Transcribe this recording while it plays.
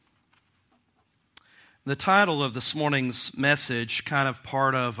The title of this morning's message, kind of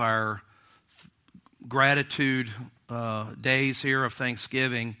part of our gratitude days here of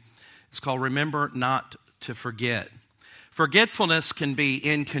Thanksgiving, is called Remember Not to Forget. Forgetfulness can be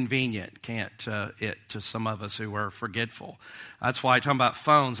inconvenient, can't it, to some of us who are forgetful. That's why I talk about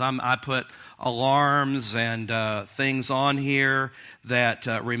phones. I put alarms and things on here that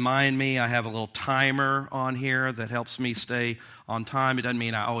remind me. I have a little timer on here that helps me stay on time. It doesn't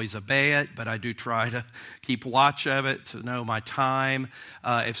mean I always obey it, but I do try to keep watch of it, to know my time.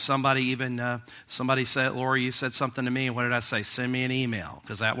 If somebody said, Lori, you said something to me, and what did I say? Send me an email,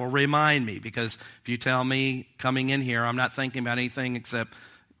 because that will remind me. Because if you tell me coming in here, I'm not thinking about anything except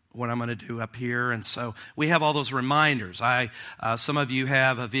what I'm going to do up here. And so we have all those reminders. Some of you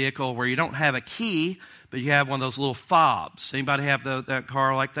have a vehicle where you don't have a key, but you have one of those little fobs. Anybody have that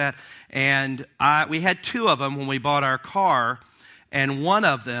car like that? And we had two of them when we bought our car. And one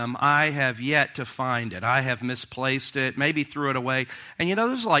of them, I have yet to find it. I have misplaced it, maybe threw it away. And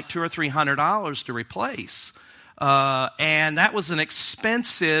there's like $200 or $300 to replace. And that was an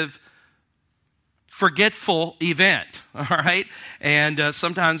expensive, forgetful event, all right? And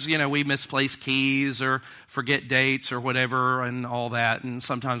sometimes, we misplace keys or forget dates or whatever and all that, and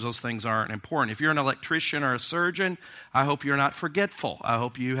sometimes those things aren't important. If you're an electrician or a surgeon, I hope you're not forgetful. I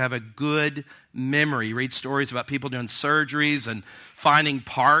hope you have a good memory. You read stories about people doing surgeries and finding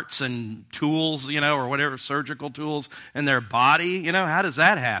parts and tools, or whatever, surgical tools in their body. How does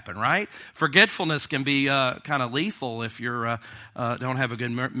that happen, right? Forgetfulness can be kind of lethal if you don't have a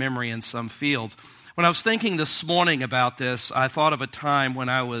good memory in some fields. When I was thinking this morning about this, I thought of a time when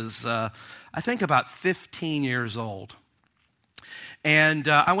I was, I think about 15 years old. And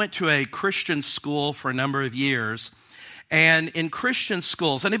I went to a Christian school for a number of years. And in Christian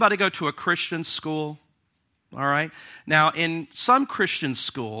schools, anybody go to a Christian school? All right. Now, in some Christian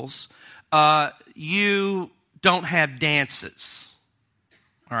schools, you don't have dances.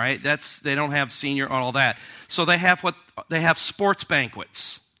 All right. They don't have senior and all that. So they have sports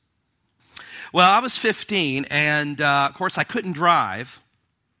banquets. Well, I was 15, and of course, I couldn't drive.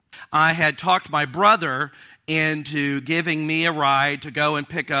 I had talked my brother into giving me a ride to go and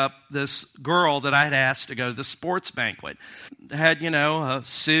pick up this girl that I had asked to go to the sports banquet. Had, a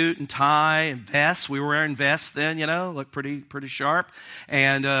suit and tie and vest. We were wearing vests then, looked pretty sharp.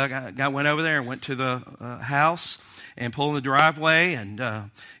 And went over there and went to the house and pulled in the driveway. And, I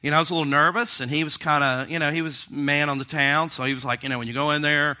was a little nervous, and he was kind of, he was man on the town. So he was like, when you go in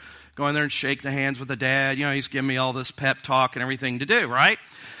there and shake the hands with the dad. He's giving me all this pep talk and everything to do, right?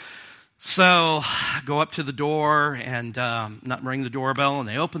 So I go up to the door and not ring the doorbell, and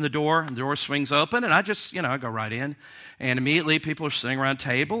they open the door, and the door swings open, and I just, I go right in. And immediately people are sitting around a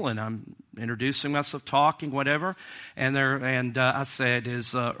table, and I'm introducing myself, talking, whatever. And I said,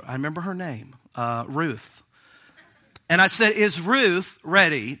 I remember her name, Ruth. And I said, is Ruth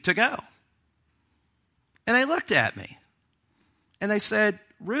ready to go? And they looked at me, and they said,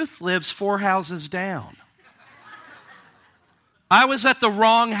 Ruth lives 4 houses down. I was at the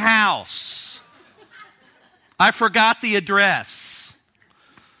wrong house. I forgot the address.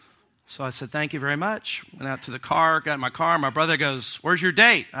 So I said, thank you very much. Went out to the car, got in my car. My brother goes, where's your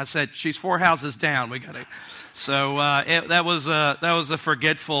date? I said, she's 4 houses down. We got to. So that was a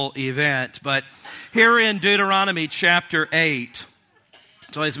forgetful event. But here in Deuteronomy chapter 8, so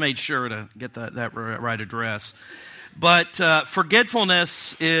I always made sure to get that right address. But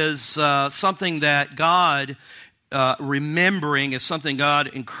forgetfulness is something that God, remembering is something God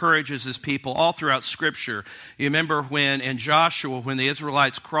encourages His people all throughout Scripture. You remember in Joshua, when the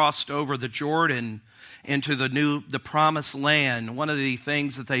Israelites crossed over the Jordan into the promised land, one of the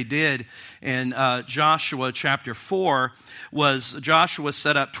things that they did in Joshua chapter 4 was Joshua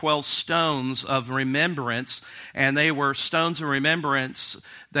set up 12 stones of remembrance, and they were stones of remembrance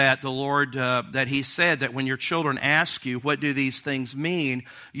that the Lord, that He said that when your children ask you, what do these things mean,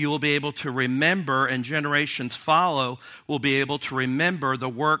 you will be able to remember, and generations follow will be able to remember the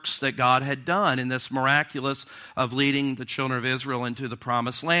works that God had done in this miraculous of leading the children of Israel into the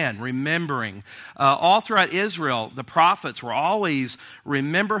promised land. Remembering. All throughout Israel, the prophets were always,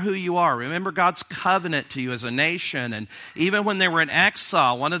 remember who you are. Remember God's covenant to you as a nation. And even when they were in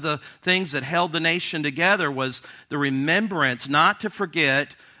exile, one of the things that held the nation together was the remembrance, not to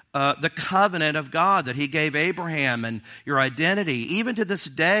forget the covenant of God that He gave Abraham and your identity. Even to this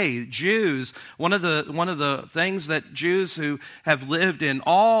day, Jews, one of the things that Jews who have lived in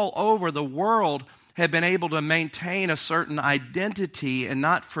all over the world have been able to maintain a certain identity and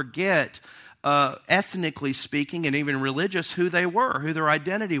not forget, ethnically speaking and even religious, who they were, who their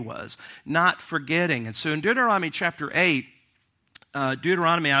identity was, not forgetting. And so in Deuteronomy chapter 8,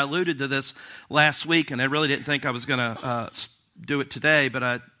 Deuteronomy, I alluded to this last week, and I really didn't think I was going to do it today,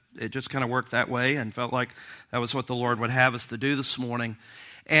 but it just kind of worked that way and felt like that was what the Lord would have us to do this morning.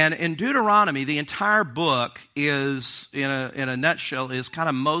 And in Deuteronomy, the entire book is, in a nutshell, is kind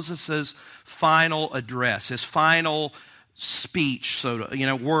of Moses' final address, his final speech,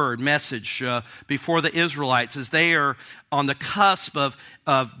 word, message before the Israelites as they are on the cusp of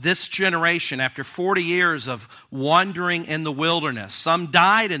this generation after 40 years of wandering in the wilderness. Some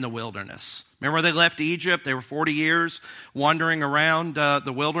died in the wilderness. Remember they left Egypt? They were 40 years wandering around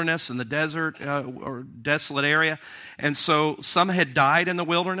the wilderness and the desert or desolate area. And so some had died in the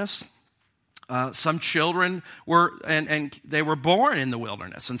wilderness. Some children were, and they were born in the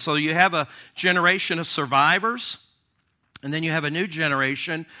wilderness. And so you have a generation of survivors. And then you have a new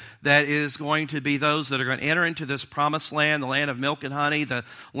generation that is going to be those that are going to enter into this promised land, the land of milk and honey, the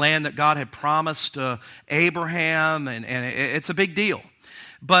land that God had promised Abraham, and it's a big deal.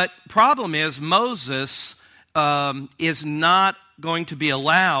 But problem is Moses is not going to be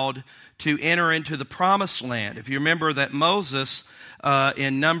allowed to enter into the promised land. If you remember that Moses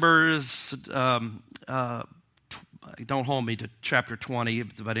in Numbers, don't hold me to chapter 20,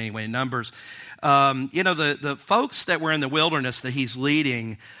 but anyway, Numbers, the folks that were in the wilderness that he's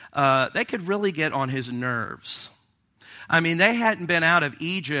leading, they could really get on his nerves. I mean, they hadn't been out of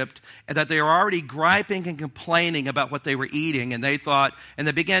Egypt, and that they were already griping and complaining about what they were eating, and they thought, and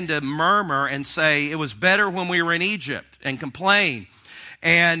they began to murmur and say, it was better when we were in Egypt, and complain.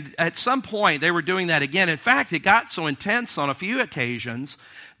 And at some point, they were doing that again. In fact, it got so intense on a few occasions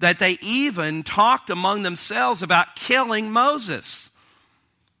that they even talked among themselves about killing Moses.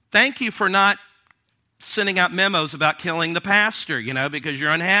 Thank you for not sending out memos about killing the pastor, because you're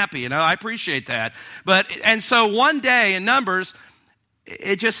unhappy. I appreciate that. And so one day in Numbers,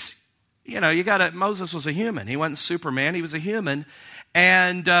 it just, Moses was a human. He wasn't Superman. He was a human.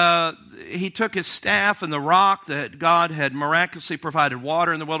 And he took his staff and the rock that God had miraculously provided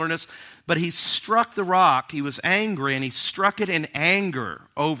water in the wilderness, but he struck the rock. He was angry, and he struck it in anger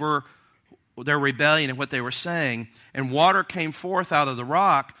over their rebellion and what they were saying. And water came forth out of the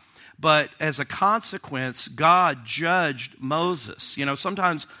rock, but as a consequence, God judged Moses.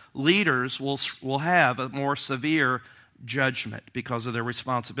 Sometimes leaders will have a more severe judgment because of their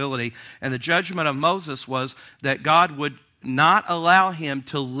responsibility. And the judgment of Moses was that God would not allow him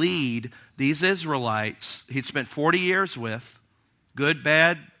to lead these Israelites he'd spent 40 years with, good,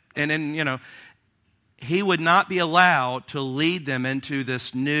 bad, and then, he would not be allowed to lead them into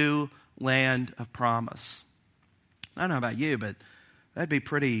this new land of promise. I don't know about you, but that'd be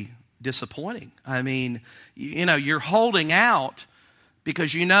pretty disappointing. I mean, you're holding out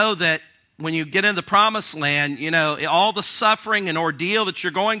because you know that when you get in the promised land, all the suffering and ordeal that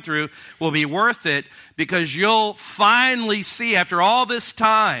you're going through will be worth it because you'll finally see after all this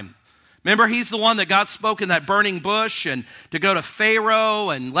time. Remember, he's the one that God spoke in that burning bush and to go to Pharaoh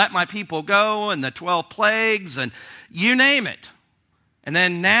and let my people go and the 12 plagues and you name it. And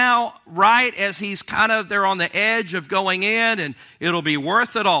then now, right as they're on the edge of going in and it'll be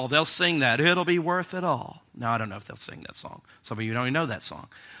worth it all. They'll sing that. It'll be worth it all. Now, I don't know if they'll sing that song. Some of you don't even know that song.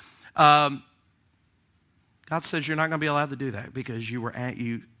 God says you're not going to be allowed to do that because you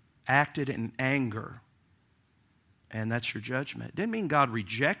acted in anger, and that's your judgment. It didn't mean God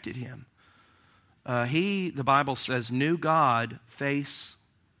rejected him. The Bible says, knew God face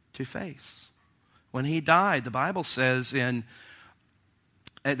to face. When he died, the Bible says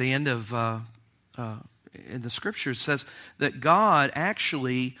at the end of in the Scriptures says that God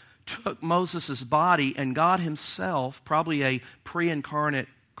actually took Moses' body, and God himself, probably a pre-incarnate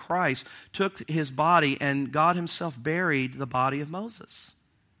Christ, took his body, and God himself buried the body of Moses.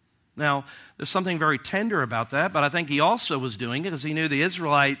 Now, there's something very tender about that, but I think he also was doing it because he knew the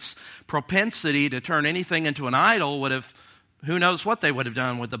Israelites' propensity to turn anything into an idol would have, who knows what they would have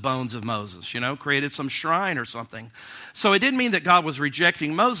done with the bones of Moses, created some shrine or something. So it didn't mean that God was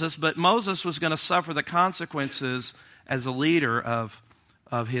rejecting Moses, but Moses was going to suffer the consequences as a leader of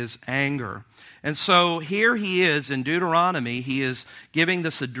his anger. And so here he is in Deuteronomy. He is giving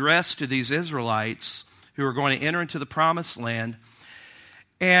this address to these Israelites who are going to enter into the promised land.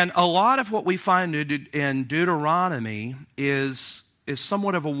 And a lot of what we find in Deuteronomy is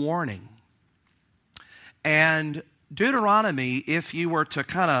somewhat of a warning. And Deuteronomy, if you were to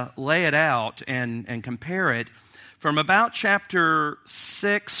kind of lay it out and compare it, from about chapter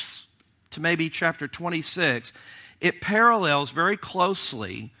 6 to maybe chapter 26, it parallels very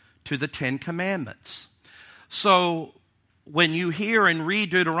closely to the Ten Commandments. So when you hear and read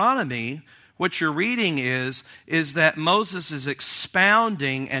Deuteronomy, what you're reading is that Moses is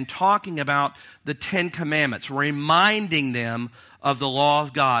expounding and talking about the Ten Commandments, reminding them of the law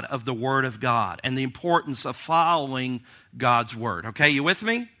of God, of the Word of God, and the importance of following God's Word. Okay, you with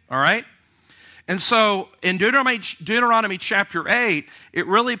me? All right? And so in Deuteronomy chapter 8, it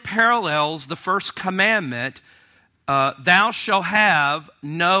really parallels the first commandment, thou shalt have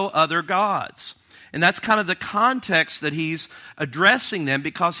no other gods. And that's kind of the context that he's addressing them,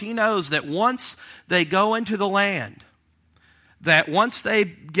 because he knows that once they go into the land, that once they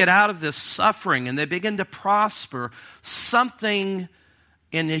get out of this suffering and they begin to prosper, something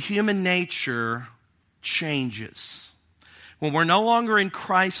in the human nature changes. When we're no longer in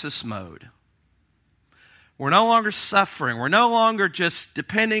crisis mode, we're no longer suffering, we're no longer just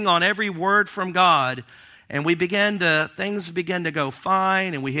depending on every word from God, and things begin to go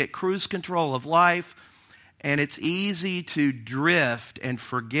fine, and we hit cruise control of life, and it's easy to drift and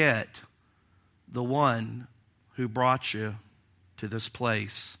forget the one who brought you to this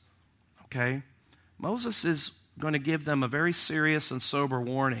place. Okay? Moses is going to give them a very serious and sober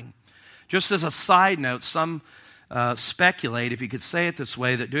warning. Just as a side note, some speculate, if you could say it this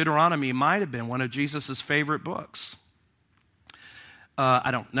way, that Deuteronomy might have been one of Jesus' favorite books.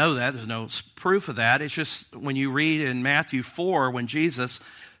 I don't know that. There's no proof of that. It's just when you read in Matthew 4, when Jesus,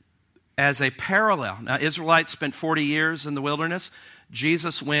 as a parallel, now Israelites spent 40 years in the wilderness.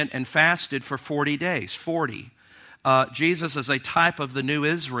 Jesus went and fasted for 40 days, 40. Jesus, as a type of the new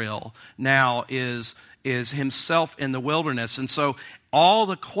Israel, now is himself in the wilderness. And so all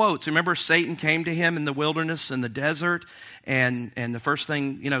the quotes, remember Satan came to him in the wilderness, in the desert, and the first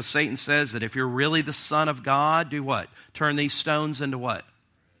thing, Satan says that if you're really the Son of God, do what? Turn these stones into what?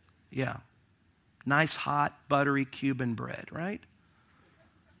 Yeah. Nice, hot, buttery Cuban bread, right?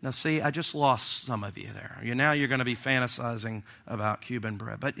 Now see, I just lost some of you there. Now you're going to be fantasizing about Cuban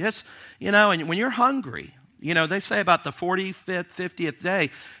bread. But yes, and when you're hungry, they say about the 45th, 50th day,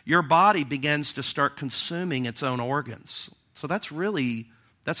 your body begins to start consuming its own organs. So that's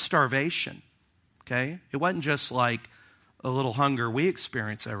starvation, okay? It wasn't just like a little hunger we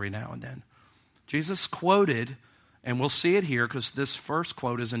experience every now and then. Jesus quoted, and we'll see it here because this first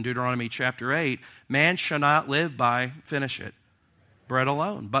quote is in Deuteronomy chapter 8, man shall not live by, finish it, bread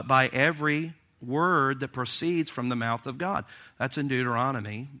alone, but by every word that proceeds from the mouth of God. That's in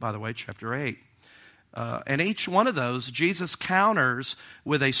Deuteronomy, by the way, chapter 8. And each one of those, Jesus counters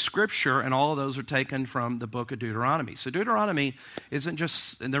with a scripture, and all of those are taken from the book of Deuteronomy. So Deuteronomy isn't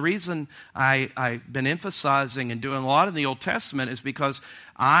just, and the reason I've been emphasizing and doing a lot in the Old Testament is because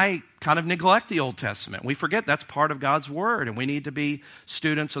I kind of neglect the Old Testament. We forget that's part of God's Word, and we need to be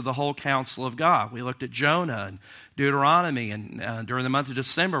students of the whole counsel of God. We looked at Jonah and Deuteronomy, and during the month of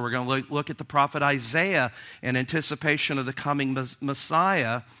December, we're going to look at the prophet Isaiah in anticipation of the coming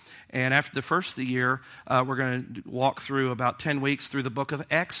Messiah. And after the first of the year, we're going to walk through about 10 weeks through the book of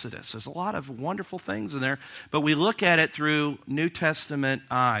Exodus. There's a lot of wonderful things in there, but we look at it through New Testament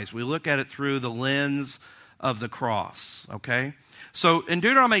eyes. We look at it through the lens of the cross, okay? So in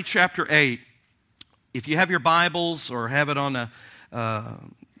Deuteronomy chapter 8, if you have your Bibles or have it on the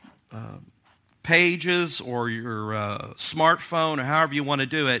pages or your smartphone or however you want to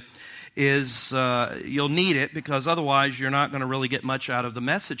do it, you'll need it, because otherwise you're not going to really get much out of the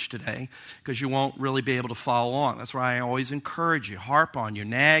message today, because you won't really be able to follow along. That's why I always encourage you, harp on you,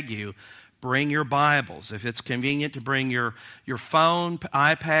 nag you, bring your Bibles. If it's convenient to bring your phone,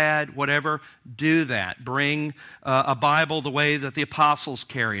 iPad, whatever, do that. Bring a Bible the way that the apostles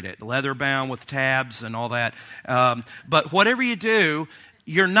carried it, leather bound with tabs and all that. But whatever you do,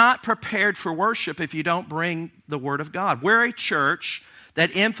 you're not prepared for worship if you don't bring the Word of God. We're a church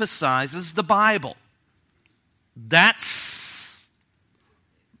that emphasizes the Bible. That's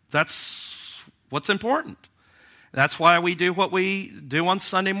what's important. That's why we do what we do on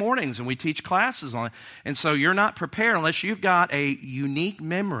Sunday mornings, and we teach classes on it. And so you're not prepared unless you've got a unique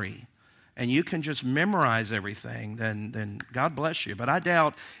memory and you can just memorize everything, then God bless you. But I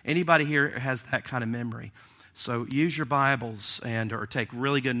doubt anybody here has that kind of memory. So use your Bibles or take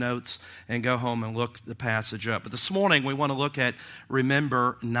really good notes and go home and look the passage up. But this morning we want to look at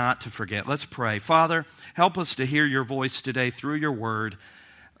remember not to forget. Let's pray. Father, help us to hear your voice today through your word.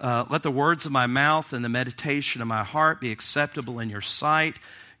 Let the words of my mouth and the meditation of my heart be acceptable in your sight.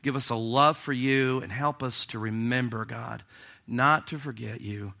 Give us a love for you and help us to remember, God, not to forget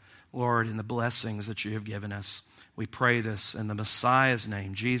you, Lord, in the blessings that you have given us. We pray this in the Messiah's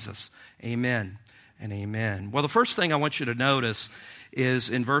name, Jesus. Amen. And amen. Well, the first thing I want you to notice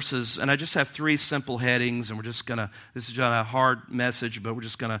is in verses, and I just have 3 simple headings, and this is not a hard message, but we're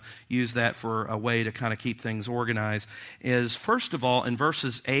just going to use that for a way to kind of keep things organized, is first of all, in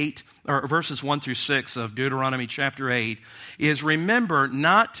verses 1 through 6 of Deuteronomy chapter 8, is remember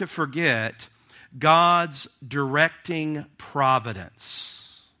not to forget God's directing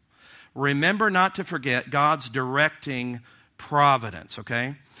providence. Remember not to forget God's directing providence,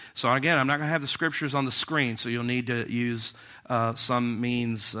 okay? So again, I'm not going to have the scriptures on the screen, so you'll need to use some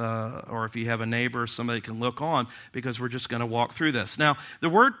means, or if you have a neighbor, somebody can look on, because we're just going to walk through this. Now, the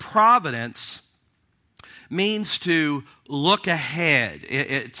word providence means to look ahead.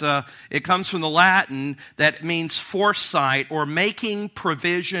 It comes from the Latin that means foresight or making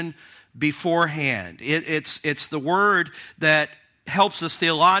provision beforehand. It's the word that helps us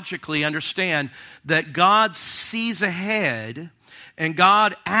theologically understand that God sees ahead and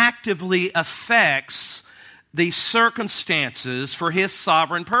God actively affects the circumstances for His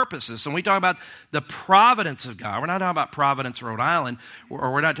sovereign purposes. So when we talk about the providence of God, we're not talking about Providence, Rhode Island,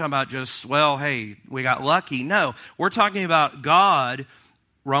 or we're not talking about just, well, hey, we got lucky. No, we're talking about God,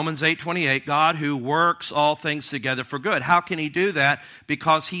 Romans 8:28, God who works all things together for good. How can He do that?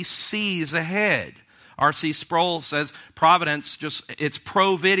 Because He sees ahead. R.C. Sproul says providence, it's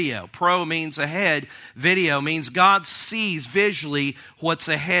pro-video. Pro means ahead. Video means God sees visually what's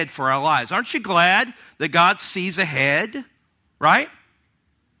ahead for our lives. Aren't you glad that God sees ahead? Right?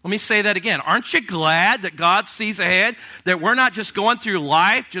 Let me say that again. Aren't you glad that God sees ahead? That we're not just going through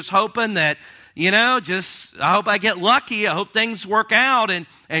life just hoping that, I hope I get lucky. I hope things work out.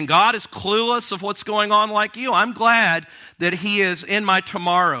 And God is clueless of what's going on like you. I'm glad that He is in my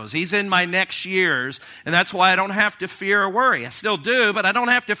tomorrows. He's in my next years. And that's why I don't have to fear or worry. I still do, but I don't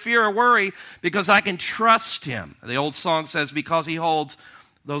have to fear or worry because I can trust Him. The old song says, because He holds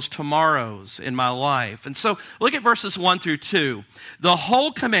those tomorrows in my life. And so look at verses 1 through 2. The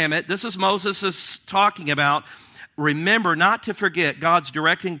whole commandment, this is Moses is talking about, remember not to forget God's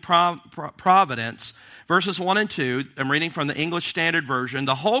directing providence. Verses 1 and 2, I'm reading from the English Standard Version.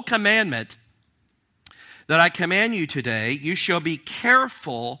 The whole commandment that I command you today, you shall be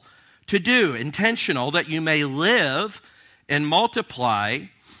careful to do, intentional, that you may live and multiply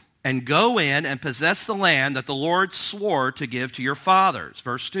and go in and possess the land that the Lord swore to give to your fathers.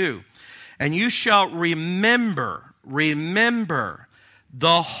 Verse 2, and you shall remember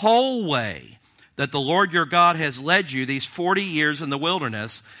the whole way that the Lord your God has led you these 40 years in the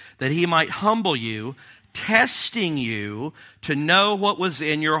wilderness, that He might humble you, testing you to know what was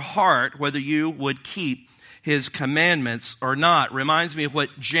in your heart, whether you would keep His commandments or not. Reminds me of what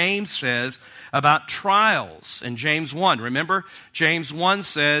James says about trials in James 1. Remember, James 1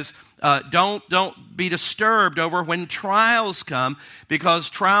 says, don't be disturbed over when trials come, because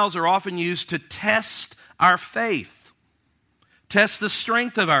trials are often used to test our faith, test the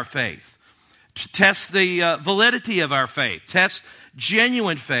strength of our faith, to test the validity of our faith, test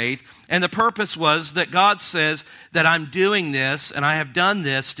genuine faith. And the purpose was that God says that I'm doing this and I have done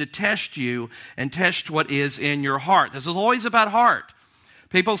this to test you and test what is in your heart. This is always about heart.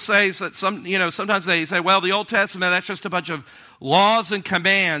 People say that sometimes they say, well, the Old Testament, that's just a bunch of laws and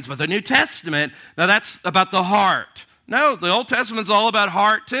commands, but the New Testament, now that's about the heart. No, the Old Testament's all about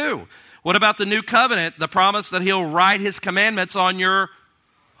heart too. What about the New Covenant, the promise that He'll write His commandments on your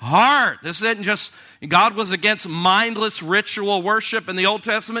heart? This isn't just, God was against mindless ritual worship in the Old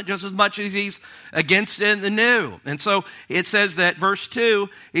Testament just as much as He's against it in the New. And so it says that, verse 2,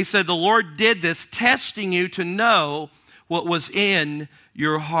 He said, the Lord did this, testing you to know what was in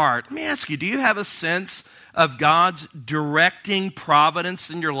your heart. Let me ask you, do you have a sense of God's directing providence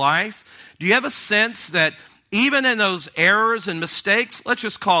in your life? Do you have a sense that even in those errors and mistakes, let's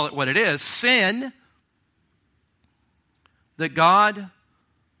just call it what it is, sin, that God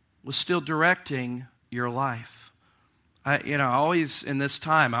was still directing your life? Always in this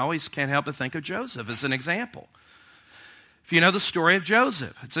time, I always can't help but think of Joseph as an example. If you know the story of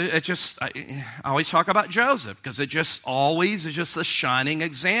Joseph, I always talk about Joseph because it just always is just a shining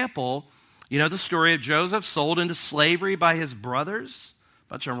example. You know the story of Joseph, sold into slavery by his brothers,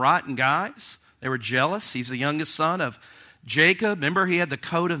 a bunch of rotten guys. They were jealous. He's the youngest son of Jacob. Remember, he had the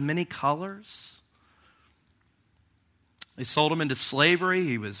coat of many colors. They sold him into slavery.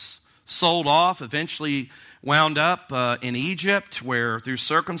 He was sold off, eventually wound up in Egypt, where through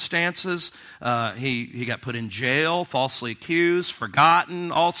circumstances he got put in jail, falsely accused,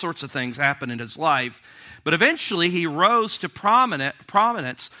 forgotten. All sorts of things happened in his life. But eventually he rose to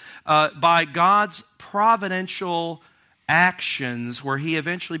prominence by God's providential actions, where he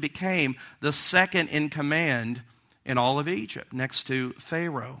eventually became the second in command in all of Egypt, next to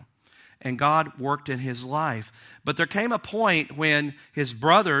Pharaoh. And God worked in his life. But there came a point when his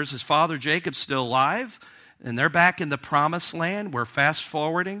brothers, his father Jacob's still alive, and they're back in the promised land. We're fast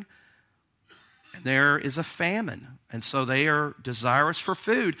forwarding, and there is a famine. And so they are desirous for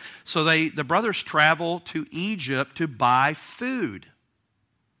food. So the brothers travel to Egypt to buy food.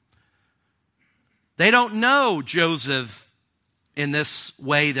 They don't know Joseph in this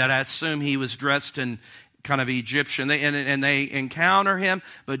way that I assume he was dressed in kind of Egyptian. And they encounter him,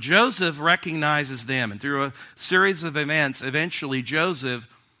 but Joseph recognizes them. And through a series of events, eventually Joseph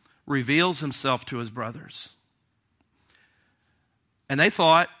reveals himself to his brothers. And they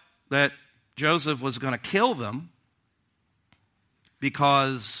thought that Joseph was going to kill them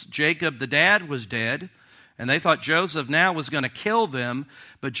because Jacob, the dad, was dead. And they thought Joseph now was going to kill them.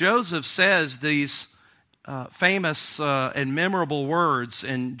 But Joseph says these famous and memorable words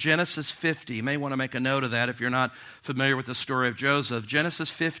in Genesis 50. You may want to make a note of that if you're not familiar with the story of Joseph. Genesis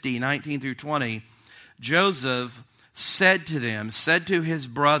 50, 19 through 20. Joseph said to his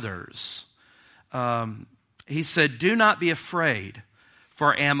brothers, he said, "Do not be afraid,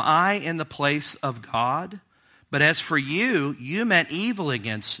 for am I in the place of God? But as for you, you meant evil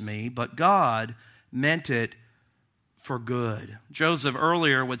against me, but God meant it for good." Joseph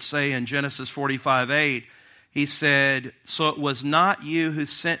earlier would say in Genesis 45:8, he said, "So it was not you who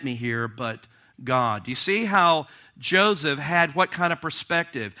sent me here, but God." Do you see how Joseph had what kind of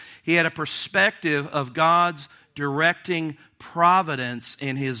perspective? He had a perspective of God's directing providence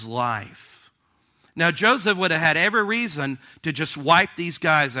in his life. Now, Joseph would have had every reason to just wipe these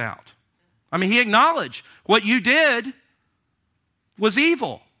guys out. I mean, he acknowledged what you did was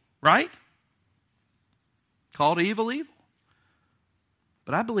evil, right? Called evil, evil.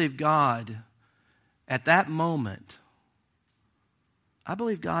 But I believe God, at that moment, I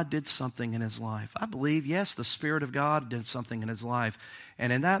believe God did something in his life. I believe, yes, the Spirit of God did something in his life.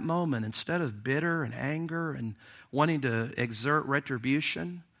 And in that moment, instead of bitter and anger and wanting to exert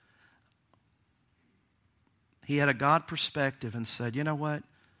retribution, he had a God perspective and said, "You know what?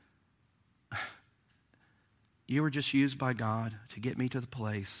 You were just used by God to get me to the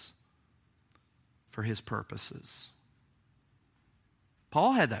place for his purposes."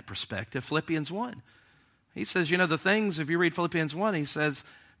 Paul had that perspective, Philippians 1. He says, the things, if you read Philippians 1, he says,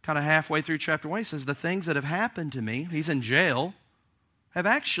 kind of halfway through chapter 1, he says, the things that have happened to me, he's in jail, have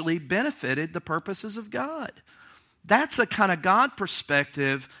actually benefited the purposes of God. That's the kind of God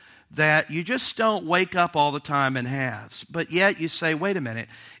perspective that you just don't wake up all the time and have. But yet you say, wait a minute,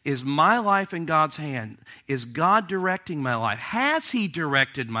 is my life in God's hand? Is God directing my life? Has he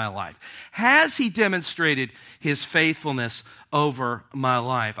directed my life? Has he demonstrated his faithfulness over my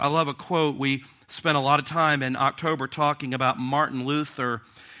life? I love a quote. We spent a lot of time in October talking about Martin Luther,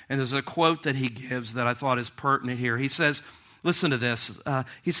 and there's a quote that he gives that I thought is pertinent here. He says, listen to this.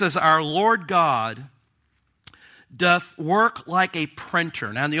 He says, "Our Lord God doth work like a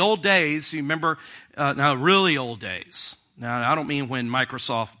printer." Now, in the old days, you remember, now really old days. Now, I don't mean when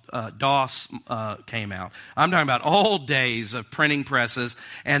Microsoft DOS came out. I'm talking about old days of printing presses,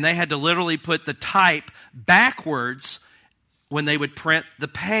 and they had to literally put the type backwards when they would print the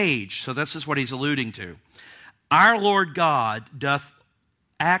page. So this is what he's alluding to. "Our Lord God doth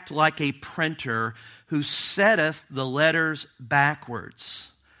act like a printer who setteth the letters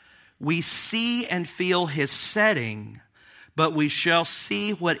backwards. We see and feel his setting, but we shall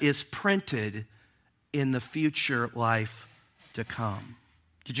see what is printed in the future life to come."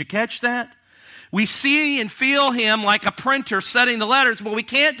 Did you catch that? We see and feel him like a printer setting the letters, but we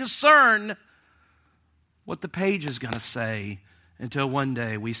can't discern what the page is going to say until one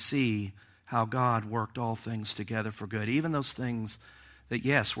day we see how God worked all things together for good. Even those things that,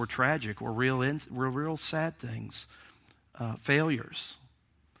 yes, were tragic, were real sad things, failures.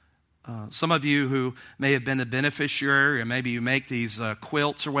 Some of you who may have been the beneficiary, or maybe you make these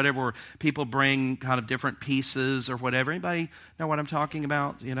quilts or whatever, where people bring kind of different pieces or whatever. Anybody know what I'm talking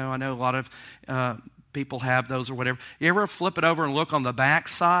about? I know a lot of people have those or whatever. You ever flip it over and look on the back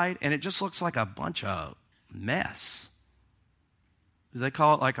side, and it just looks like a bunch of mess? Do they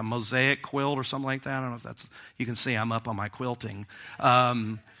call it like a mosaic quilt or something like that? I don't know if that's, you can see I'm up on my quilting.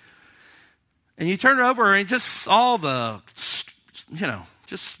 And you turn it over and just all the,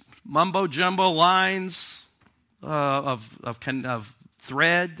 just mumbo-jumbo lines of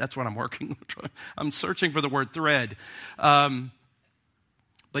thread. That's what I'm working with. I'm searching for the word thread.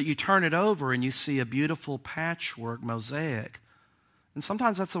 But you turn it over and you see a beautiful patchwork mosaic. And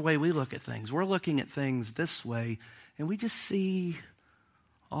sometimes that's the way we look at things. We're looking at things this way, and we just see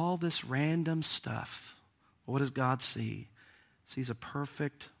all this random stuff. What does God see? He sees a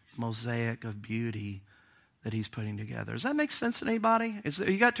perfect mosaic of beauty that he's putting together. Does that make sense to anybody?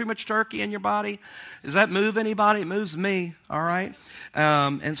 You got too much turkey in your body? Does that move anybody? It moves me, all right?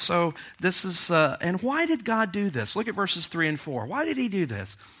 And so this is, and why did God do this? Look at verses 3 and 4. Why did he do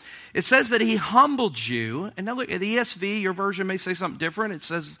this? It says that he humbled you. And now look, at the ESV, your version may say something different. It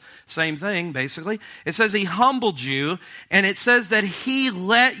says same thing, basically. It says he humbled you, and it says that he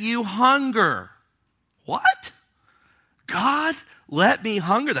let you hunger. What? God let me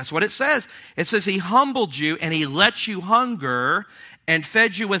hunger. That's what it says. It says he humbled you and he let you hunger and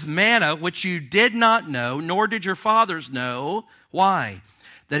fed you with manna, which you did not know, nor did your fathers know. Why?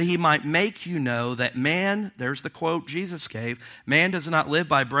 That he might make you know that man, there's the quote Jesus gave, man does not live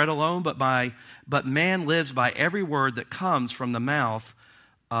by bread alone, but man lives by every word that comes from the mouth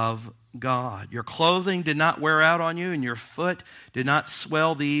of God. Your clothing did not wear out on you, and your foot did not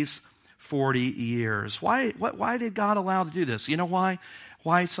swell these 40 years. Why did God allow to do this? You know why?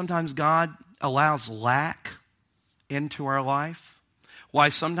 Why sometimes God allows lack into our life? Why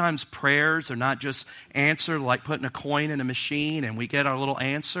sometimes prayers are not just answered like putting a coin in a machine and we get our little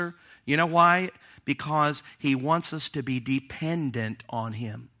answer? You know why? Because he wants us to be dependent on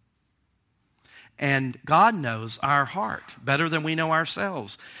him. And God knows our heart better than we know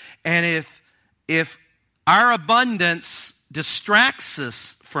ourselves. And if our abundance distracts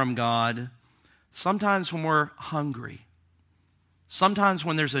us from God, sometimes when we're hungry, sometimes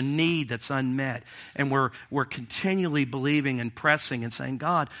when there's a need that's unmet, and we're continually believing and pressing and saying,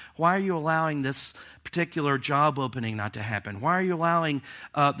 God, why are you allowing this particular job opening not to happen? Why are you allowing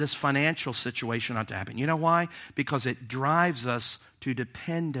this financial situation not to happen? You know why? Because it drives us to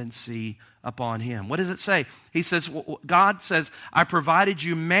dependency upon him. What does it say? He says, God says, I provided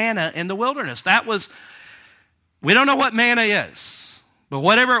you manna in the wilderness. We don't know what manna is, but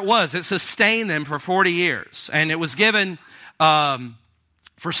whatever it was, it sustained them for 40 years. And it was given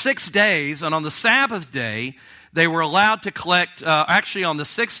for 6 days, and on the Sabbath day, they were allowed to collect, actually on the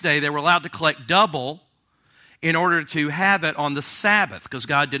 6th day, they were allowed to collect double in order to have it on the Sabbath, because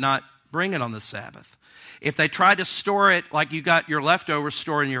God did not bring it on the Sabbath. If they tried to store it like you got your leftovers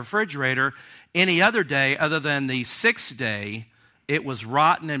stored in your refrigerator, any other day other than the 6th day, it was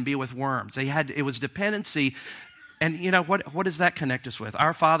rotten and be with worms. It was dependency. And you know, what does that connect us with?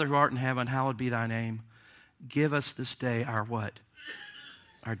 Our Father who art in heaven, hallowed be thy name. Give us this day our what?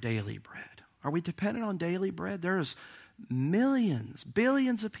 Our daily bread. Are we dependent on daily bread? There's millions,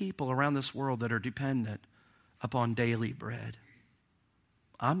 billions of people around this world that are dependent upon daily bread.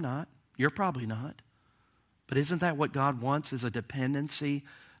 I'm not. You're probably not. But isn't that what God wants, is a dependency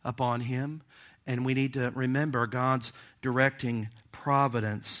upon him? And we need to remember God's directing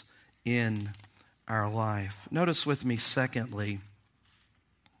providence in our life. Notice with me, secondly,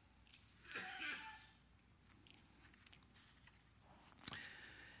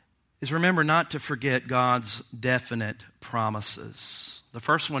 is remember not to forget God's definite promises. The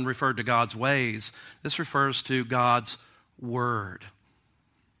first one referred to God's ways. This refers to God's word.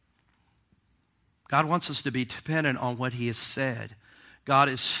 God wants us to be dependent on what he has said. God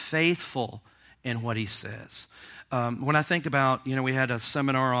is faithful in what he says. When I think about, we had a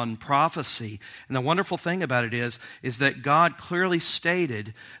seminar on prophecy, and the wonderful thing about it is that God clearly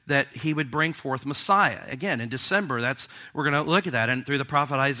stated that he would bring forth Messiah. Again, in December, we're going to look at that, and through the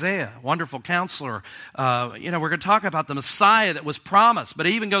prophet Isaiah, wonderful counselor. We're going to talk about the Messiah that was promised, but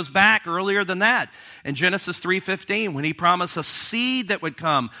it even goes back earlier than that. In Genesis 3:15, when he promised a seed that would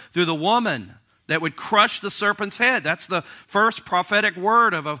come through the woman that would crush the serpent's head. That's the first prophetic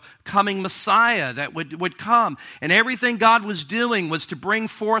word of a coming Messiah that would come. And everything God was doing was to bring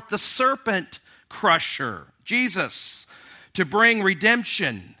forth the serpent crusher, Jesus, to bring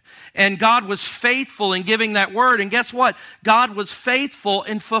redemption. And God was faithful in giving that word. And guess what? God was faithful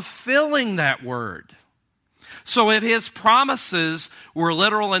in fulfilling that word. So if his promises were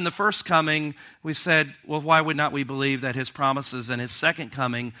literal in the first coming, we said, well, why would not we believe that his promises in his second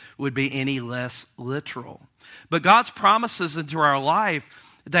coming would be any less literal? But God's promises into our life,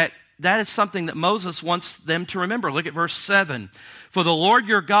 that is something that Moses wants them to remember. Look at verse 7. For the Lord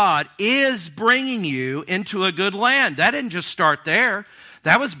your God is bringing you into a good land. That didn't just start there.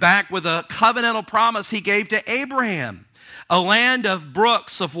 That was back with a covenantal promise he gave to Abraham. A land of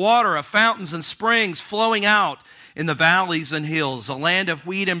brooks of water, of fountains and springs flowing out in the valleys and hills. A land of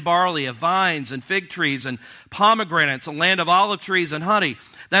wheat and barley, of vines and fig trees and pomegranates. A land of olive trees and honey.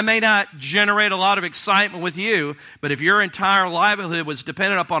 That may not generate a lot of excitement with you, but if your entire livelihood was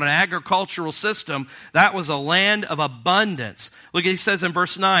dependent upon an agricultural system, that was a land of abundance. Look, he says in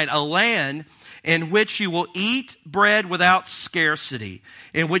verse 9, a land in which you will eat bread without scarcity,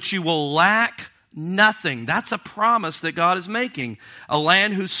 in which you will lack nothing. That's a promise that God is making. A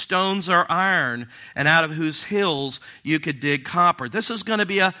land whose stones are iron, and out of whose hills you could dig copper. This was going to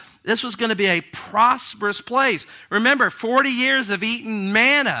be a prosperous place. Remember, 40 years of eating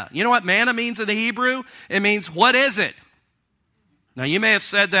manna. You know what manna means in the Hebrew? It means, what is it? Now, you may have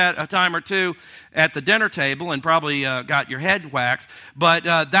said that a time or two at the dinner table and probably got your head whacked, but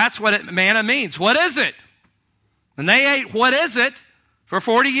that's what manna means. What is it? And they ate what is it for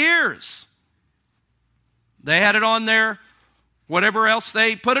 40 years. They had it on there, whatever else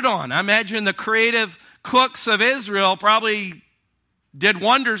they put it on. I imagine the creative cooks of Israel probably did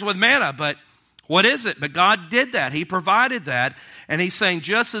wonders with manna, but what is it? But God did that. He provided that. And he's saying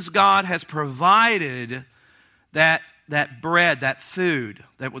just as God has provided that bread, that food,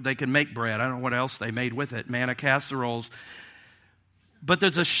 that they can make bread. I don't know what else they made with it, manna casseroles. But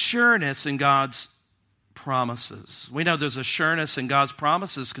there's a sureness in God's promises. We know there's a sureness in God's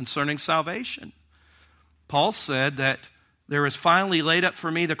promises concerning salvation. Paul said that there is finally laid up for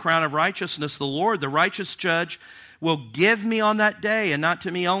me the crown of righteousness. The Lord, the righteous judge, will give me on that day, and not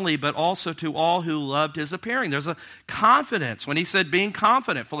to me only, but also to all who loved his appearing. There's a confidence. When he said being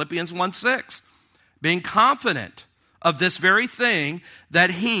confident, Philippians 1:6, being confident of this very thing, that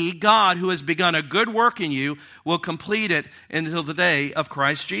he, God, who has begun a good work in you, will complete it until the day of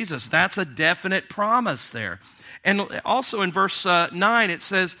Christ Jesus. That's a definite promise there. And also in verse 9, it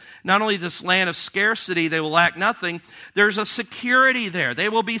says, not only this land of scarcity, they will lack nothing, there's a security there. They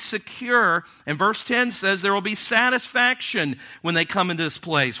will be secure. And verse 10 says there will be satisfaction when they come into this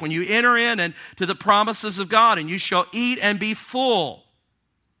place. When you enter in and to the promises of God, and you shall eat and be full.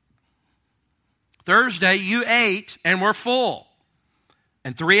 Thursday, you ate and were full.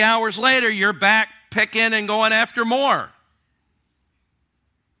 And 3 hours later, you're back picking and going after more.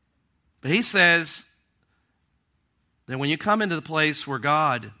 But he says that when you come into the place where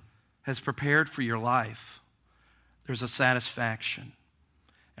God has prepared for your life, there's a satisfaction.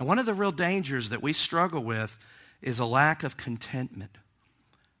 And one of the real dangers that we struggle with is a lack of contentment.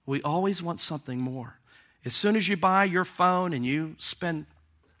 We always want something more. As soon as you buy your phone and you spend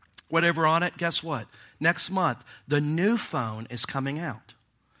whatever on it, guess what? Next month, the new phone is coming out.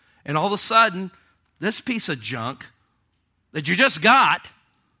 And all of a sudden, this piece of junk that you just got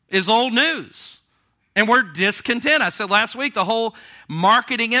is old news. And we're discontent. I said last week, the whole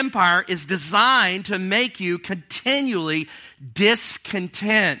marketing empire is designed to make you continually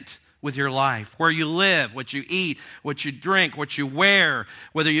discontent with your life, where you live, what you eat, what you drink, what you wear,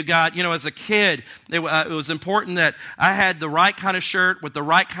 whether you got, as a kid, it was important that I had the right kind of shirt with the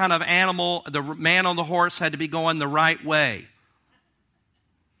right kind of animal. The man on the horse had to be going the right way.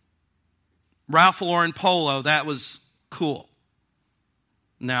 Ralph Lauren polo, that was cool.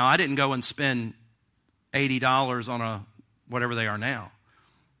 Now, I didn't go and spend $80 on a whatever they are now.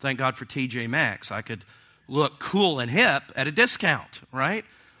 Thank God for TJ Maxx. I could look cool and hip at a discount, right?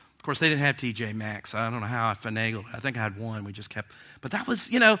 Of course, they didn't have TJ Maxx. I don't know how I finagled it. I think I had one. We just kept. But that was,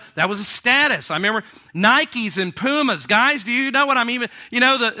 that was a status. I remember Nikes and Pumas. Guys, do you know what I mean?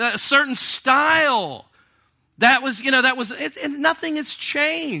 A certain style. That was, and nothing has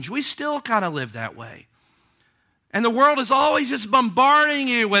changed. We still kind of live that way. And the world is always just bombarding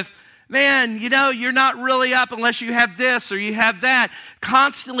you with, man, you're not really up unless you have this or you have that.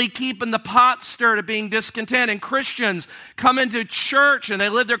 Constantly keeping the pot stirred of being discontent. And Christians come into church and they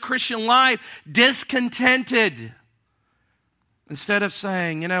live their Christian life discontented. Instead of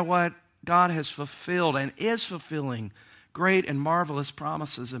saying, you know what? God has fulfilled and is fulfilling great and marvelous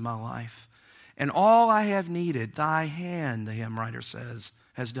promises in my life. And all I have needed, thy hand, the hymn writer says,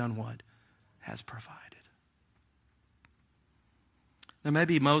 has done what? Has provided. Now,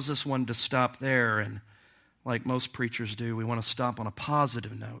 maybe Moses wanted to stop there, and like most preachers do, we want to stop on a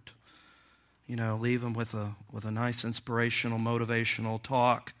positive note. Leave them with a nice inspirational, motivational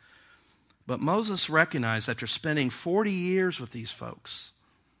talk. But Moses recognized after spending 40 years with these folks,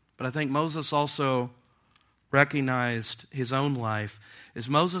 but I think Moses also recognized his own life, is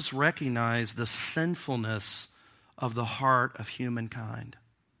Moses recognized the sinfulness of the heart of humankind.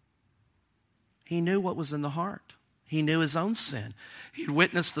 He knew what was in the heart. He knew his own sin. He'd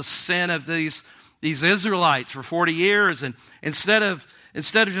witnessed the sin of these Israelites for 40 years, and instead of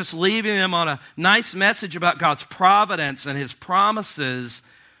just leaving them on a nice message about God's providence and his promises,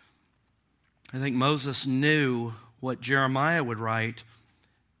 I think Moses knew what Jeremiah would write: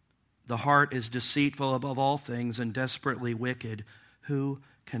 the heart is deceitful above all things and desperately wicked. Who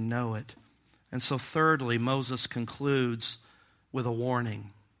can know it? And so thirdly, Moses concludes with a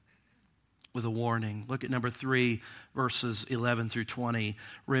warning. With a warning. Look at number 3, verses 11 through 20.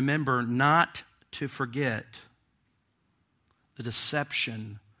 Remember not to forget the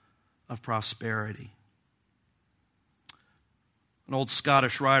deception of prosperity. An old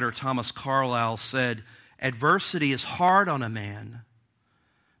Scottish writer, Thomas Carlyle, said, adversity is hard on a man,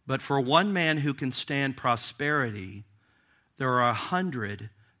 but for one man who can stand prosperity, there are 100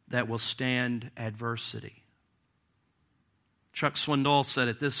 that will stand adversity. Chuck Swindoll said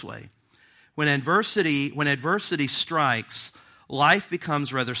it this way: When adversity strikes, life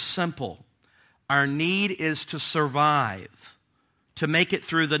becomes rather simple. Our need is to survive, to make it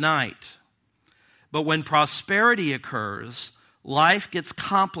through the night. But when prosperity occurs, life gets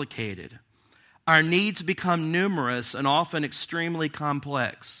complicated. Our needs become numerous and often extremely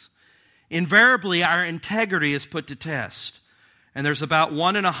complex. Invariably, our integrity is put to test. And there's about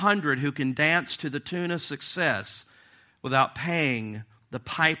 1 in 100 who can dance to the tune of success without paying the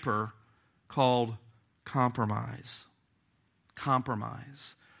piper called compromise.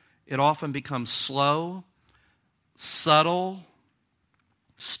 Compromise. It often becomes slow, subtle,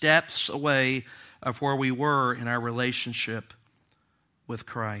 steps away of where we were in our relationship with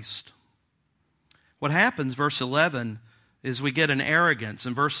Christ. What happens, verse 11, is we get an arrogance.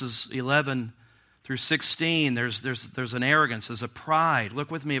 In verses 11 through 16, there's an arrogance, there's a pride. Look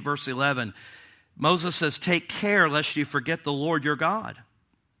with me at verse 11. Moses says, "Take care lest you forget the Lord your God."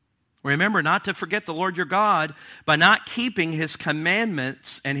 Remember not to forget the Lord your God by not keeping His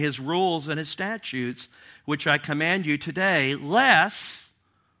commandments and His rules and His statutes, which I command you today, lest,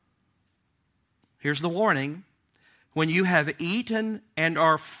 here's the warning, when you have eaten and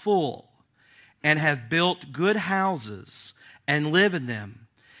are full, and have built good houses and live in them,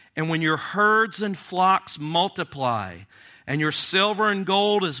 and when your herds and flocks multiply, and your silver and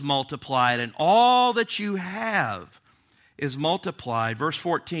gold is multiplied, and all that you have is multiplied. Verse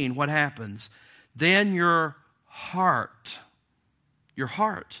 14, what happens? Then your heart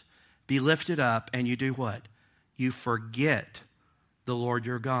be lifted up, and you do what? You forget the Lord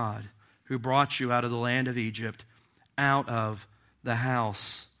your God, who brought you out of the land of Egypt, out of the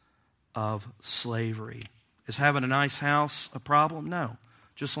house of slavery. Is having a nice house a problem? No.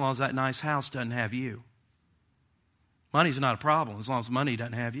 Just as long as that nice house doesn't have you. Money's not a problem as long as money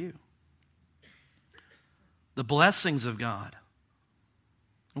doesn't have you. The blessings of God.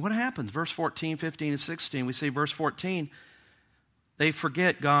 And what happens? Verse 14, 15, and 16. We see verse 14, they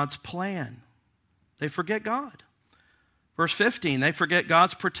forget God's plan. They forget God. Verse 15, they forget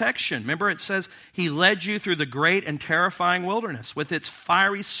God's protection. Remember it says, He led you through the great and terrifying wilderness with its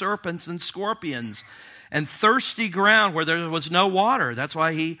fiery serpents and scorpions and thirsty ground where there was no water. That's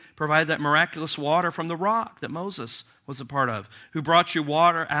why He provided that miraculous water from the rock that Moses was a part of, who brought you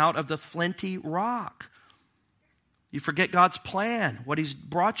water out of the flinty rock. You forget God's plan, what He's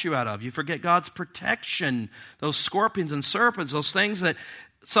brought you out of. You forget God's protection, those scorpions and serpents, those things that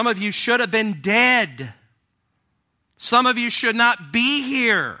some of you should have been dead. Some of you should not be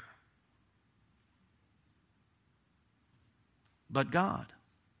here. But God.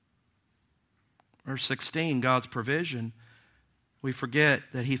 Verse 16, God's provision. We forget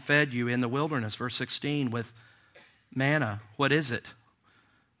that He fed you in the wilderness, verse 16, with manna. What is it?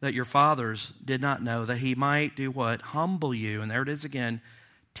 That your fathers did not know, that He might do what? Humble you. And there it is again.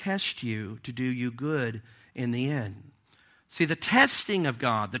 Test you to do you good in the end. See, the testing of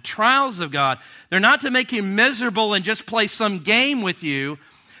God, the trials of God, they're not to make you miserable and just play some game with you.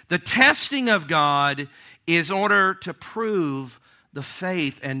 The testing of God is in order to prove the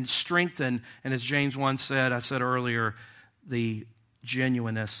faith and strengthen, and as James 1 said, I said earlier, the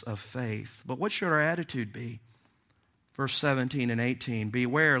genuineness of faith. But what should our attitude be? Verse 17 and 18,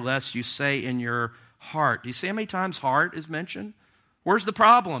 beware lest you say in your heart. Do you see how many times heart is mentioned? Where's the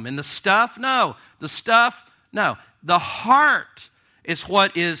problem? In the stuff? No. The stuff? No. The heart is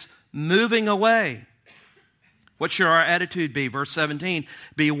what is moving away. What should our attitude be? Verse 17,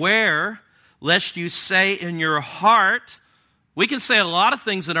 beware lest you say in your heart. We can say a lot of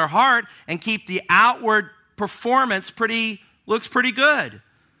things in our heart and keep the outward performance looks pretty good.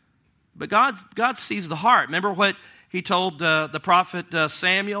 But God sees the heart. Remember what He told the prophet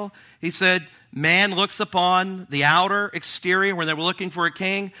Samuel? He said, man looks upon the outer exterior when they were looking for a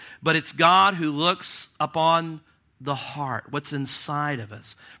king, but it's God who looks upon the heart, what's inside of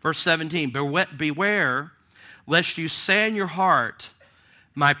us. Verse 17, beware lest you say in your heart,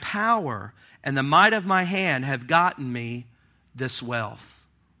 my power and the might of my hand have gotten me this wealth.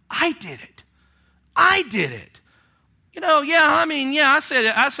 I did it. I did it. I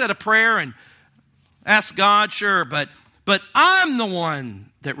said a prayer and asked God, sure, but I'm the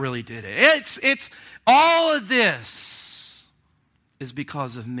one that really did it. It's all of this is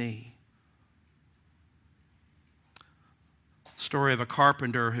because of me. Story of a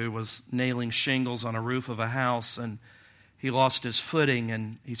carpenter who was nailing shingles on a roof of a house, and he lost his footing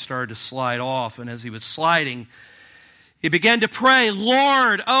and he started to slide off. And as he was sliding, he began to pray,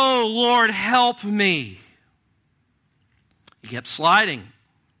 Lord, oh Lord, help me. He kept sliding.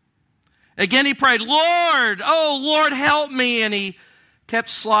 Again he prayed, Lord, oh Lord, help me. And he kept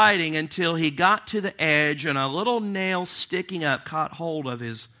sliding until he got to the edge and a little nail sticking up caught hold of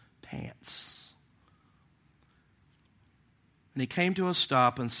his pants. And he came to a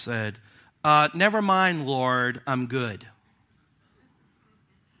stop and said, never mind, Lord, I'm good.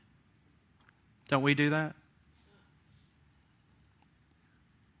 Don't we do that?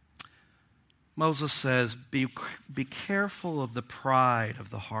 Moses says, be careful of the pride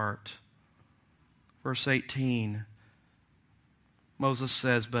of the heart. Verse 18, Moses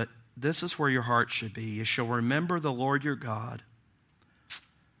says, but this is where your heart should be. You shall remember the Lord your God,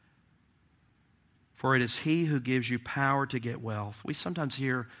 for it is He who gives you power to get wealth. We sometimes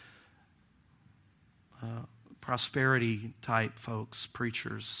hear prosperity type folks,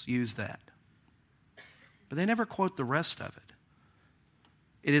 preachers, use that. But they never quote the rest of it.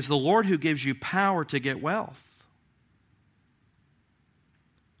 It is the Lord who gives you power to get wealth.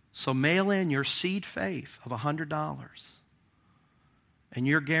 So mail in your seed faith of $100, and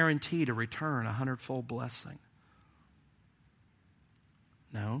you're guaranteed to return a 100-fold blessing.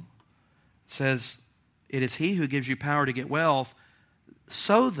 No. It says, it is He who gives you power to get wealth,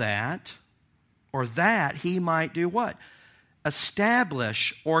 so that, or that He might do what?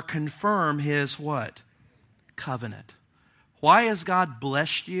 Establish or confirm His what? Covenant. Why has God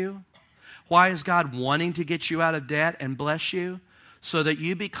blessed you? Why is God wanting to get you out of debt and bless you? So that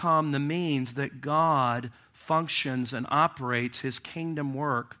you become the means that God functions and operates His kingdom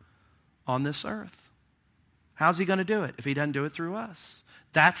work on this earth. How's He going to do it if He doesn't do it through us?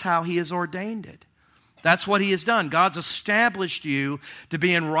 That's how He has ordained it. That's what He has done. God's established you to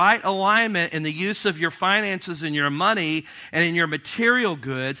be in right alignment in the use of your finances and your money and in your material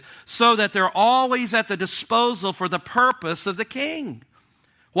goods so that they're always at the disposal for the purpose of the King.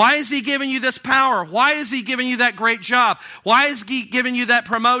 Why is He giving you this power? Why is He giving you that great job? Why is He giving you that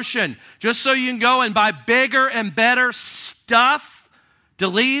promotion? Just so you can go and buy bigger and better stuff to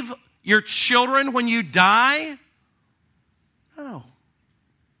leave your children when you die? No.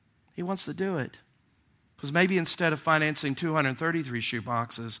 He wants to do it. Because maybe instead of financing 233 shoe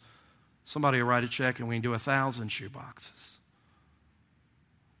boxes, somebody will write a check and we can do 1,000 shoe boxes.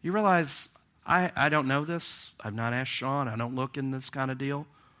 You realize, I don't know this. I've not asked Sean. I don't look in this kind of deal.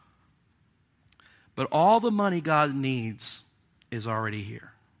 But all the money God needs is already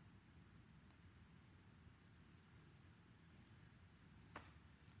here.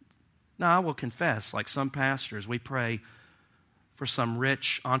 Now, I will confess, like some pastors, we pray for some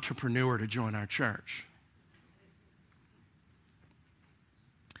rich entrepreneur to join our church.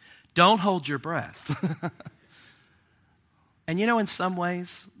 Don't hold your breath. And you know, in some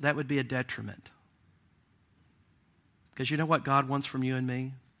ways, that would be a detriment. Because you know what God wants from you and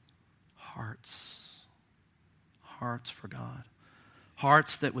me? Hearts. Hearts for God.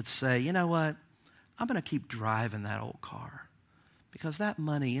 Hearts that would say, you know what? I'm going to keep driving that old car. Because that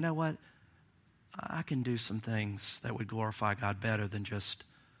money, you know what? I can do some things that would glorify God better than just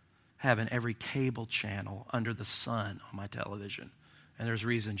having every cable channel under the sun on my television. And there's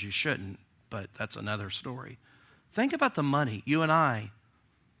reasons you shouldn't, but that's another story. Think about the money. You and I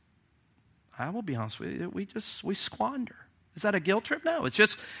will be honest with you, we squander. Is that a guilt trip? No, it's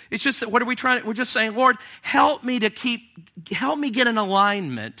just what are we trying? We're just saying, Lord, help me get in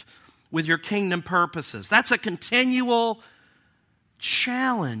alignment with your kingdom purposes. That's a continual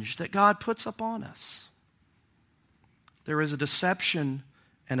challenge that God puts upon us. There is a deception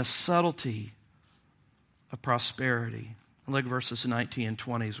and a subtlety of prosperity. Look at verses 19 and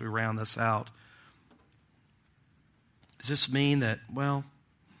 20 as we round this out. Does this mean that, well,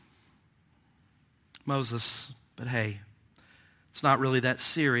 Moses, but hey, it's not really that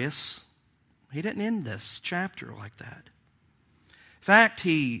serious? He didn't end this chapter like that. In fact,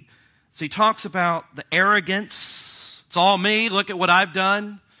 he talks about the arrogance. It's all me. Look at what I've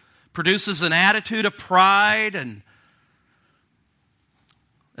done. Produces an attitude of pride, and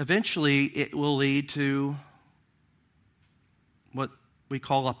eventually it will lead to what we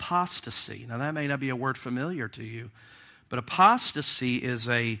call apostasy. Now, that may not be a word familiar to you, but apostasy is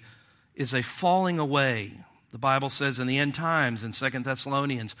a falling away. The Bible says in the end times, in 2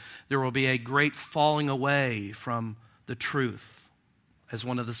 Thessalonians, there will be a great falling away from the truth as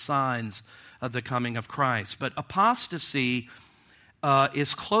one of the signs of the coming of Christ. But apostasy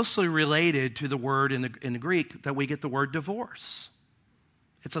is closely related to the word in the Greek that we get the word divorce.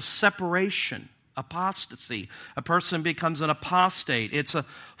 It's a separation. Apostasy. A person becomes an apostate. It's a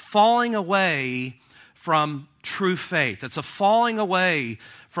falling away from true faith. It's a falling away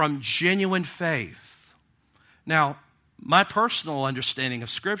from genuine faith. Now, my personal understanding of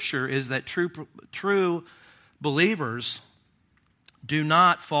Scripture is that true believers do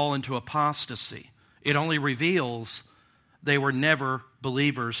not fall into apostasy. It only reveals they were never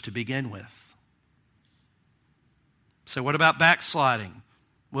believers to begin with. So what about backsliding?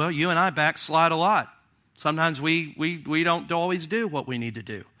 Well, you and I backslide a lot. Sometimes we don't always do what we need to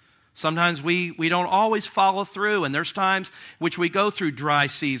do. Sometimes we don't always follow through, and there's times which we go through dry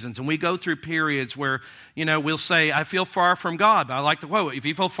seasons, and we go through periods where, we'll say, I feel far from God. But I like the quote, if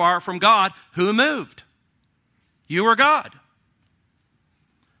you feel far from God, who moved? You or God?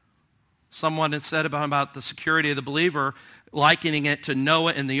 Someone had said about the security of the believer, likening it to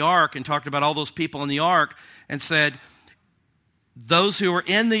Noah and the ark, and talked about all those people in the ark, and said, those who were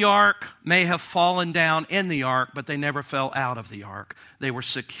in the ark may have fallen down in the ark, but they never fell out of the ark. They were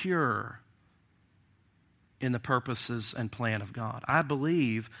secure in the purposes and plan of God. I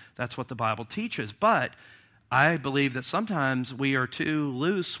believe that's what the Bible teaches, but I believe that sometimes we are too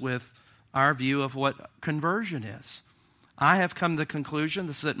loose with our view of what conversion is. I have come to the conclusion,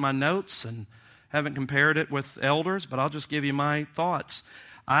 this is in my notes, and haven't compared it with elders, but I'll just give you my thoughts.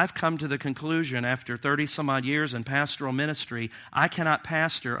 I've come to the conclusion after 30 some odd years in pastoral ministry, I cannot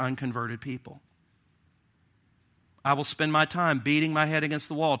pastor unconverted people. I will spend my time beating my head against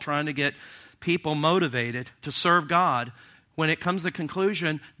the wall trying to get people motivated to serve God when it comes to the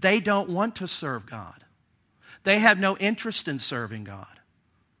conclusion they don't want to serve God. They have no interest in serving God.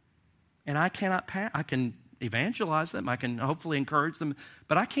 And I cannot I can evangelize them, I can hopefully encourage them,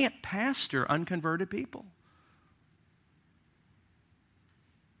 but I can't pastor unconverted people.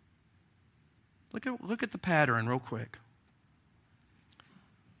 Look at the pattern real quick.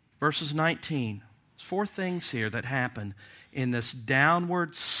 Verses 19. There's 4 things here that happen in this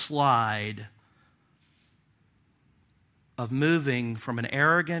downward slide of moving from an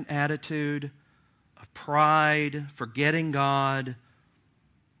arrogant attitude, of pride, forgetting God.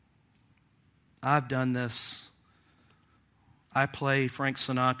 I've done this. I play Frank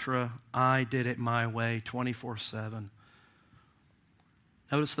Sinatra. I did it my way 24/7.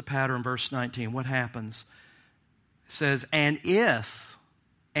 Notice the pattern, verse 19. What happens? It says, and if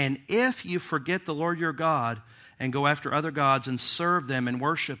you forget the Lord your God and go after other gods and serve them and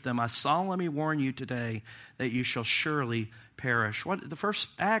worship them, I solemnly warn you today that you shall surely perish. The first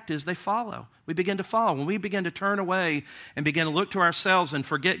act is they follow. We begin to follow. When we begin to turn away and begin to look to ourselves and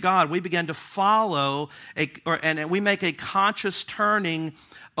forget God, we begin to follow, and we make a conscious turning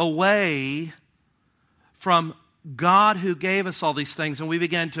away from God who gave us all these things, and we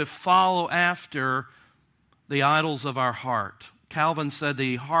begin to follow after the idols of our heart. Calvin said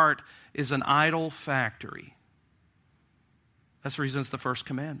the heart is an idol factory. That's the reason it's the first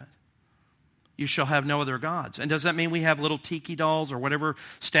commandment. You shall have no other gods. And does that mean we have little tiki dolls or whatever,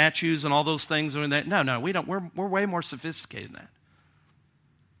 statues and all those things? No, we don't. We're way more sophisticated than that.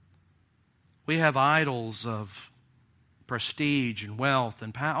 We have idols of prestige and wealth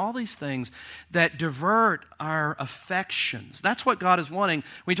and power, all these things that divert our affections. That's what God is wanting.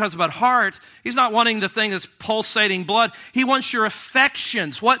 When he talks about heart, he's not wanting the thing that's pulsating blood. He wants your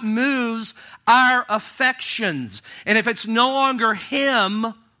affections. What moves our affections? And if it's no longer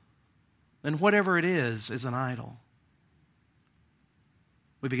him, then whatever it is an idol.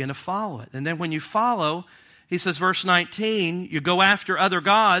 We begin to follow it. And then when you follow, he says, verse 19, you go after other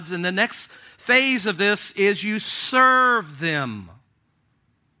gods, and the next phase of this is you serve them.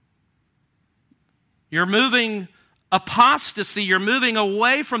 You're moving apostasy, you're moving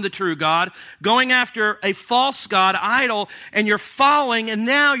away from the true God, going after a false god, idol, and you're following, and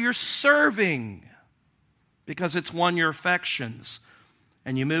now you're serving because it's won your affections.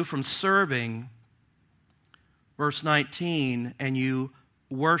 And you move from serving, verse 19, and you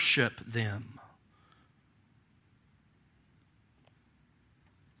worship them.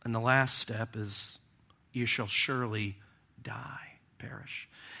 And the last step is, you shall surely die, perish.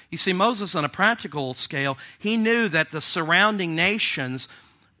 You see, Moses, on a practical scale, he knew that the surrounding nations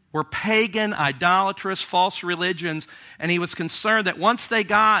were pagan, idolatrous, false religions, and he was concerned that once they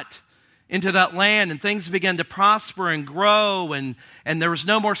got into that land and things began to prosper and grow and there was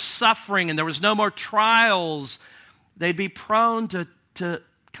no more suffering and there was no more trials, they'd be prone to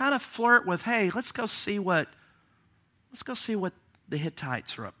kind of flirt with, hey, let's go see what the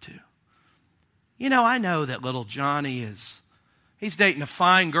Hittites are up to. I know that little Johnny he's dating a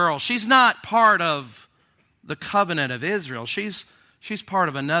fine girl. She's not part of the covenant of Israel. She's part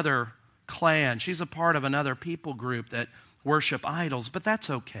of another clan. She's a part of another people group that worship idols, but that's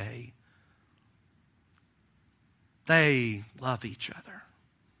okay. They love each other.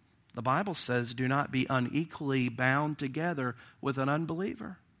 The Bible says, do not be unequally bound together with an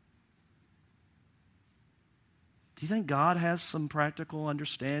unbeliever. Do you think God has some practical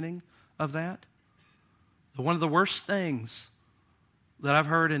understanding of that? One of the worst things that I've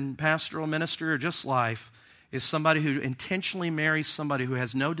heard in pastoral ministry or just life is somebody who intentionally marries somebody who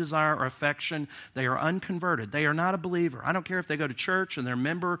has no desire or affection. They are unconverted. They are not a believer. I don't care if they go to church and they're a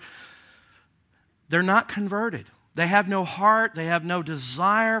member. They're not converted. They have no heart. They have no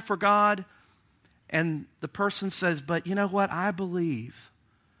desire for God. And the person says, but you know what? I believe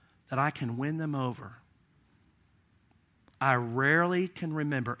that I can win them over. I rarely can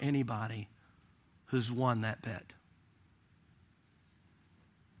remember anybody who's won that bet.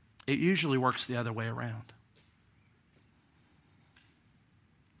 It usually works the other way around.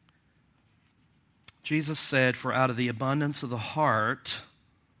 Jesus said, for out of the abundance of the heart,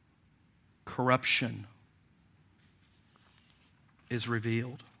 corruption is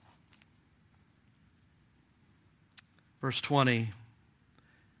revealed. Verse 20,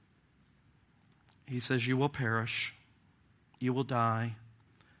 he says, you will perish, you will die,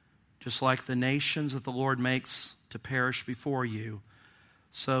 just like the nations that the Lord makes to perish before you,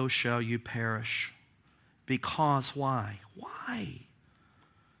 so shall you perish. Because why? Why?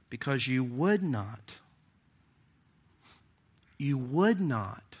 Because you would not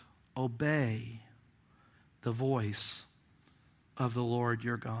obey the voice of the Lord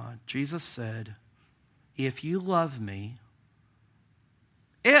your God. Jesus said, if you love me,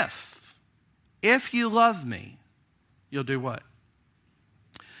 if you love me, you'll do what?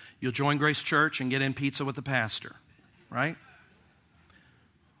 You'll join Grace Church and get in pizza with the pastor, right?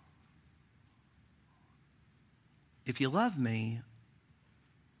 If you love me,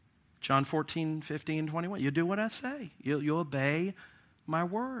 John 14, 15, 21, you'll do what I say. You'll obey my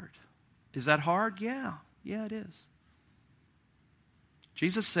word. Is that hard? Yeah, it is.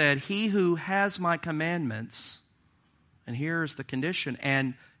 Jesus said, he who has my commandments, and here's the condition,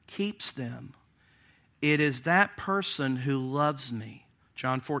 and keeps them, it is that person who loves me.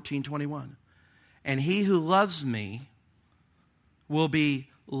 John 14, 21. And he who loves me will be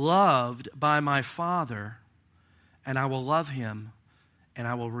loved by my Father, and I will love him, and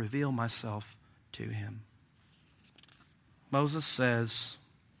I will reveal myself to him. Moses says,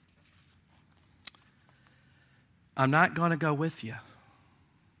 I'm not going to go with you.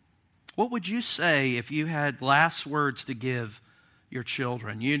 What would you say if you had last words to give your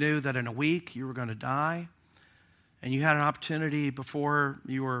children? You knew that in a week you were going to die, and you had an opportunity before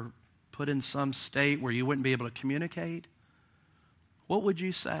you were put in some state where you wouldn't be able to communicate. What would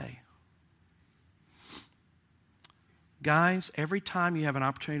you say? Guys, every time you have an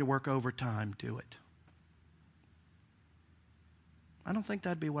opportunity to work overtime, do it. I don't think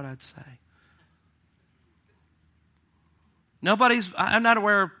that'd be what I'd say. I'm not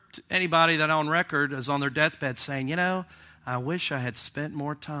aware of anybody that on record is on their deathbed saying, you know, I wish I had spent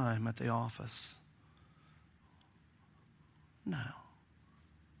more time at the office. No.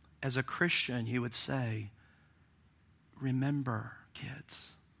 As a Christian, you would say, remember,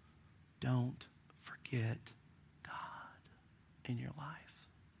 kids, don't forget God in your life.